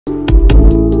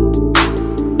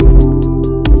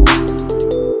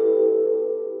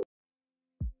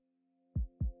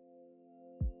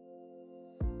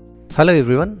Hello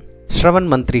everyone, Shravan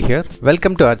Manthri here.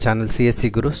 Welcome to our channel CSE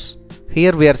GURUS.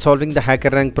 Here we are solving the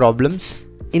Hackerrank problems.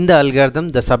 In the algorithm,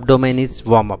 the subdomain is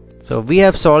warm up. So we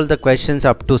have solved the questions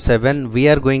up to 7. We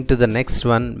are going to the next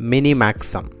one, mini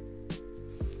MaxSum.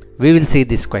 We will see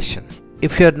this question.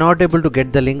 If you are not able to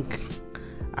get the link,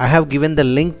 I have given the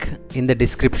link in the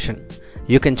description.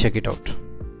 You can check it out.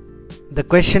 The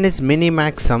question is mini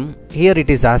MaxSum. Here it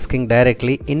is asking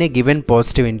directly in a given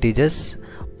positive integers,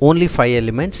 only 5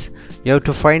 elements, you have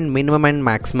to find minimum and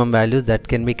maximum values that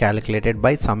can be calculated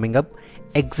by summing up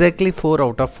exactly 4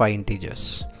 out of 5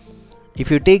 integers.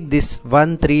 If you take this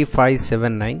 1, 3, 5,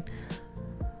 7, 9,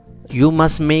 you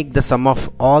must make the sum of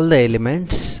all the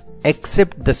elements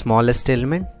except the smallest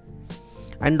element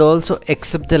and also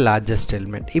except the largest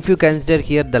element. If you consider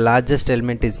here the largest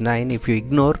element is 9, if you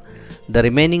ignore the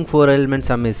remaining 4 elements,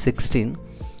 sum is 16.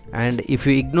 And if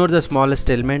you ignore the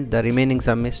smallest element, the remaining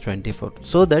sum is 24.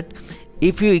 So that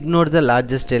if you ignore the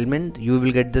largest element, you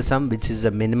will get the sum which is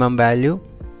the minimum value,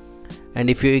 and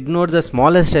if you ignore the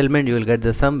smallest element, you will get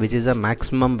the sum which is a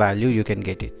maximum value. You can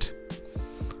get it.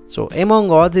 So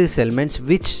among all these elements,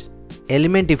 which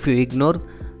element if you ignore,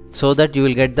 so that you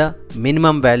will get the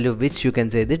minimum value, which you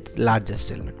can say the largest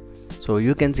element. So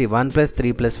you can see 1 plus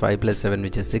 3 plus 5 plus 7,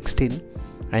 which is 16,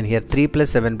 and here 3 plus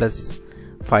 7 plus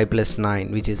 5 plus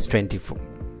 9, which is 24.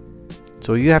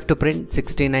 So you have to print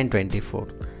 16 and 24.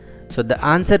 So the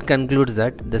answer concludes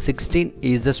that the 16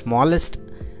 is the smallest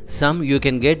sum you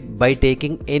can get by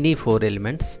taking any 4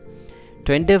 elements.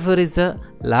 24 is the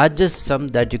largest sum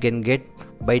that you can get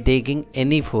by taking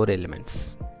any 4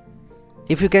 elements.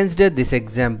 If you consider this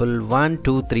example 1,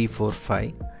 2, 3, 4,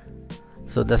 5.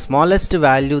 So the smallest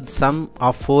valued sum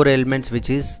of 4 elements,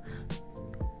 which is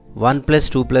 1 plus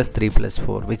 2 plus 3 plus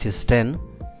 4, which is 10.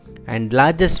 And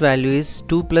largest value is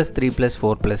 2 plus 3 plus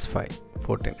 4 plus 5,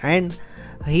 14. And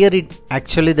here it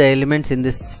actually the elements in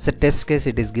this test case,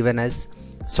 it is given as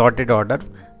sorted order,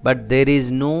 but there is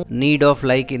no need of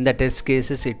like in the test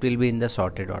cases it will be in the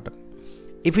sorted order.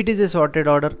 If it is a sorted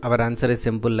order, our answer is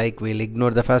simple, like we will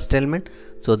ignore the first element,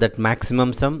 so that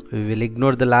maximum sum, we will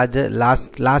ignore the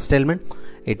last element,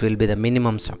 it will be the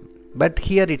minimum sum. But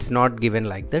here it's not given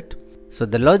like that. So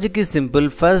the logic is simple.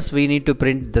 First we need to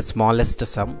print the smallest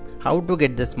sum. How to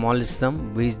get the smallest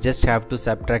sum? We just have to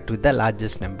subtract with the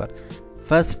largest number.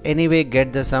 First anyway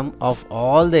get the sum of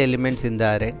all the elements in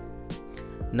the array.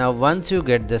 Now once you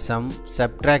get the sum,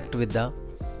 subtract with the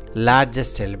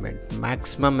largest element,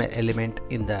 maximum element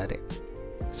in the array,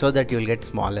 so that you will get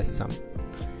smallest sum.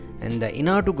 And in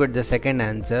order to get the second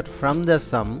answer, from the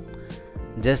sum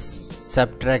just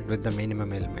subtract with the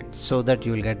minimum element, so that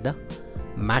you will get the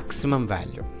maximum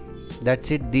value.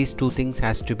 That's it. These two things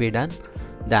has to be done.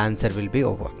 The answer will be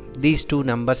over. These two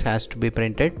numbers has to be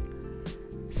printed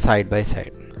side by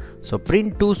side. So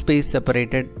print two space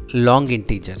separated long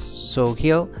integers. So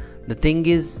here the thing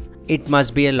is, it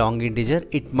must be a long integer.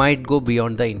 It might go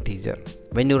beyond the integer.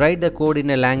 When you write the code in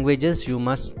a languages, you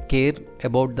must care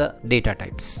about the data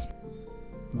types.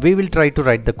 We will try to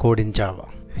write the code in Java.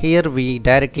 Here we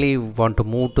directly want to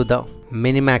move to the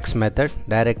minimax method.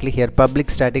 Directly here public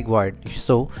static void.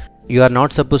 So you are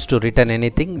not supposed to return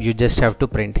anything, you just have to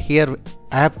print. Here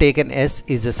I have taken s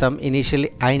is a sum. Initially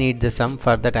I need the sum,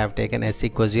 for that I have taken s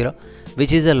equals 0,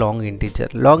 which is a long integer.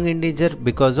 Long integer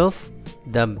because of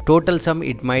the total sum,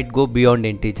 it might go beyond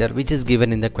integer, which is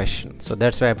given in the question. So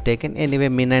that's why I have taken. Anyway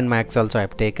min and max also I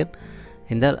have taken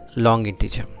in the long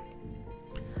integer.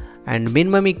 And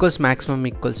minimum equals maximum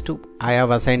equals to, I have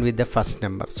assigned with the first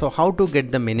number. So how to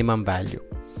get the minimum value?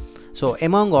 So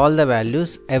among all the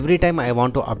values, every time I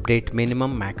want to update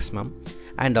minimum, maximum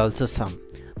and also sum.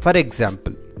 For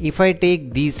example, if I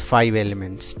take these 5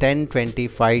 elements 10, 20,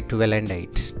 5, 12 and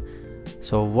 8.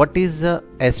 So what is the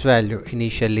s value?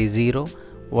 Initially 0.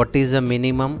 What is the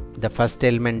minimum? The first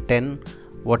element 10.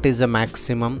 What is the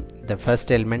maximum? The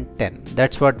first element 10.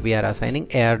 That's what we are assigning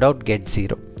AR dot get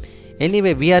 0.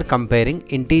 Anyway, we are comparing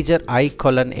integer I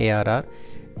colon ARR.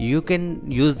 You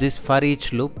can use this for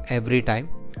each loop every time,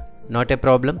 not a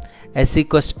problem. S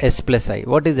equals to s plus I.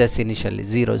 What is s initially?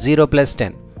 0. 0 plus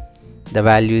 10. The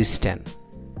value is 10.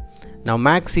 Now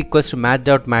max equals to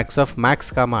math.max of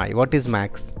max comma I. What is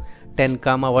max? 10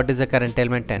 comma, what is the current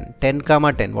element? 10. 10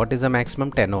 comma 10. What is the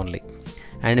maximum? 10 only.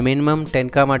 And minimum 10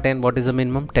 comma 10. What is the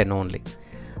minimum? 10 only.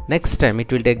 Next time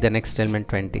it will take the next element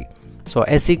 20. So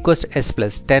s equals to s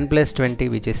plus 10 plus 20,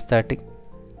 which is 30.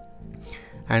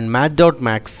 And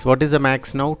math.max, what is the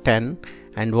max now? 10.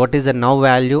 And what is the now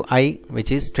value? I,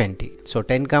 which is 20. So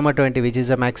 10 comma 20, which is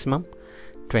the maximum?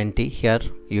 20. Here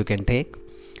you can take.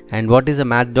 And what is the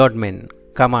math.min?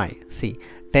 Comma I. See,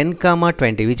 10 comma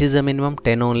 20, which is the minimum?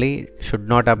 10 only, should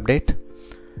not update.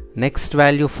 Next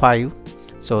value 5,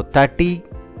 so 30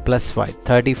 plus 5,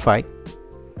 35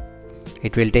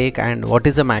 it will take. And what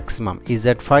is the maximum? Is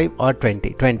that 5 or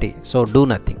 20? 20, so do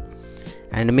nothing.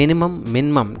 And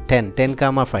minimum 10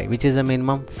 comma 5, which is the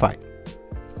minimum? 5.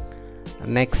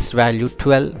 Next value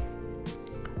 12,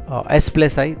 s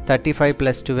plus I, 35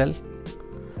 plus 12,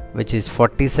 which is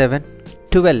 47.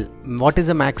 12, what is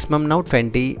the maximum now?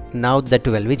 20. Now the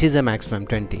 12, which is the maximum?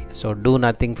 20, so do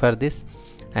nothing for this.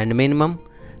 And minimum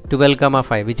 12 comma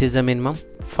 5, which is the minimum?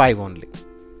 5 only.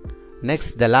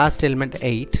 Next, the last element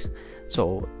 8,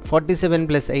 so 47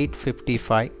 plus 8,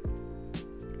 55.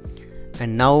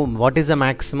 And now what is the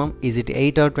maximum? Is it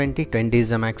 8 or 20? 20 is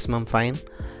the maximum, fine.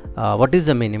 What is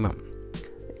the minimum?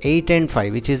 8 and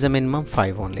 5, which is the minimum?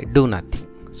 5 only, do nothing.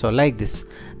 So like this.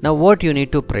 Now what you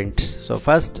need to print? So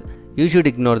first you should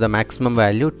ignore the maximum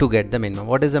value to get the minimum.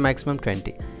 What is the maximum?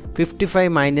 20.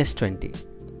 55 minus 20,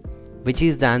 which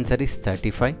is the answer is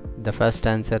 35. The first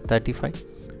answer 35.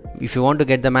 If you want to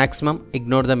get the maximum,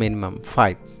 ignore the minimum,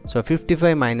 5. So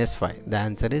 55 minus 5, the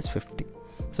answer is 50.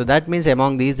 So that means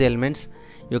among these elements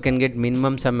you can get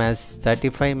minimum sum as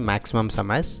 35, maximum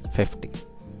sum as 50.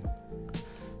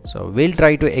 So we'll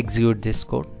try to execute this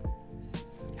code.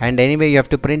 And anyway, you have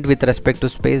to print with respect to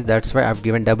space, that's why I've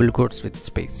given double quotes with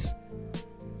space.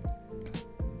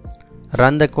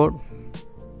 Run the code.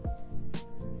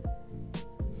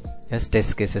 Yes,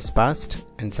 test case is passed,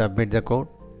 and submit the code.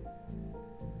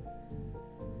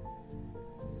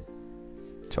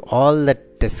 So all the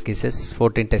test cases,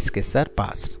 14 test cases are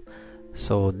passed.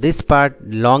 So this part,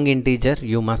 long integer,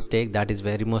 you must take, that is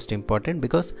very most important,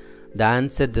 because the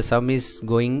answer, the sum is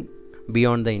going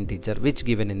beyond the integer which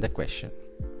given in the question.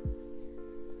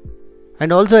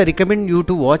 And also I recommend you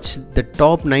to watch the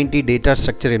top 90 data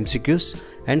structure MCQs,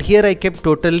 and here I kept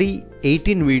totally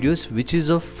 18 videos, which is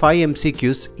of 5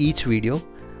 MCQs each video.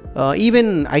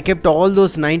 Even I kept all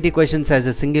those 90 questions as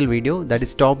a single video, that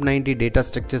is top 90 data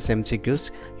structures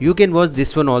MCQs. You can watch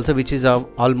this one also, which is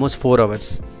almost 4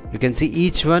 hours. You can see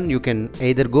each one, you can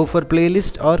either go for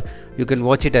playlist or you can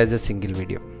watch it as a single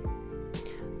video.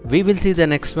 We will see the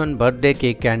next one, birthday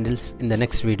cake candles, in the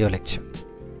next video lecture.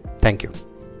 Thank you.